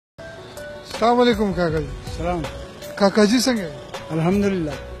अस्सलाम वालेकुम काका जी। सलाम। काका जी څنګه؟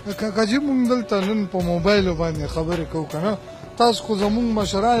 अल्हम्दुलिल्लाह। काका जी مونږ دلته نن په موبایل باندې خبرې کوو کنه. تاسو خو زمونږ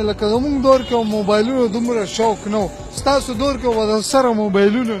مشران لکه زمونږ دور کې موبایلونو دومره شوق نو، تاسو دور کې و سره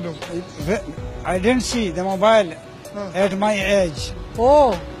موبایلونه نو. I didn't see the mobile at my age.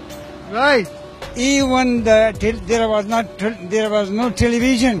 Oh, right. Even there was no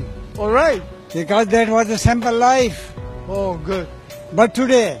television. All right. Because that was a simple life. Oh, good. But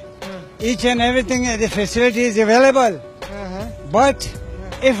today, each and everything, the facility is available. But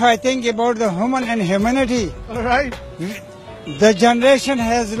if I think about the human and humanity, all right, the generation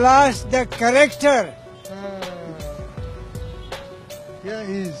has lost the character. Yeah,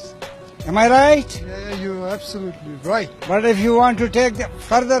 he is. Am I right? Yeah, you're absolutely right. But if you want to take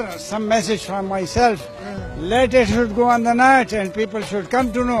further some message from myself, let it should go on the net and people should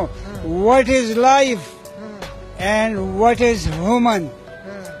come to know what is life and what is human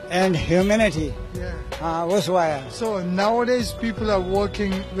and humanity. What's why? So nowadays people are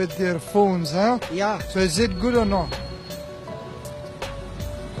working with their phones, huh? Yeah. So is it good or not?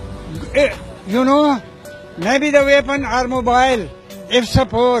 You know, maybe the weapon or mobile, if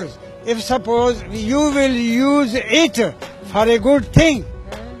suppose you will use it for a good thing,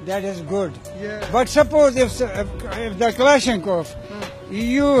 that is good. Yeah. But suppose if the Kalashnikov,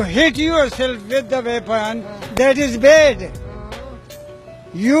 you hit yourself with the weapon, that is bad.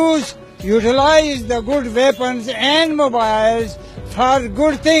 Utilize the good weapons and mobiles for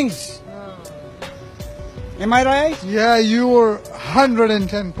good things. Am I right? Yeah, you were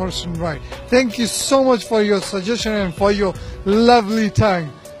 110% right. Thank you so much for your suggestion and for your lovely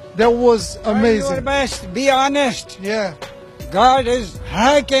time. That was amazing. Try your best. Be honest. Yeah. God is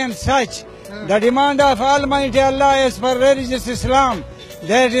haq and such. The demand of Almighty Allah is for religious Islam.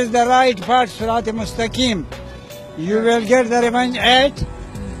 That is the right path, Surat Mustaqim. You will get the revenge at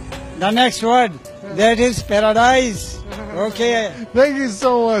the next word. That is paradise. Okay. Thank you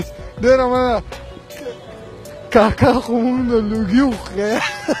so much. Kaka khumunda lugyukh.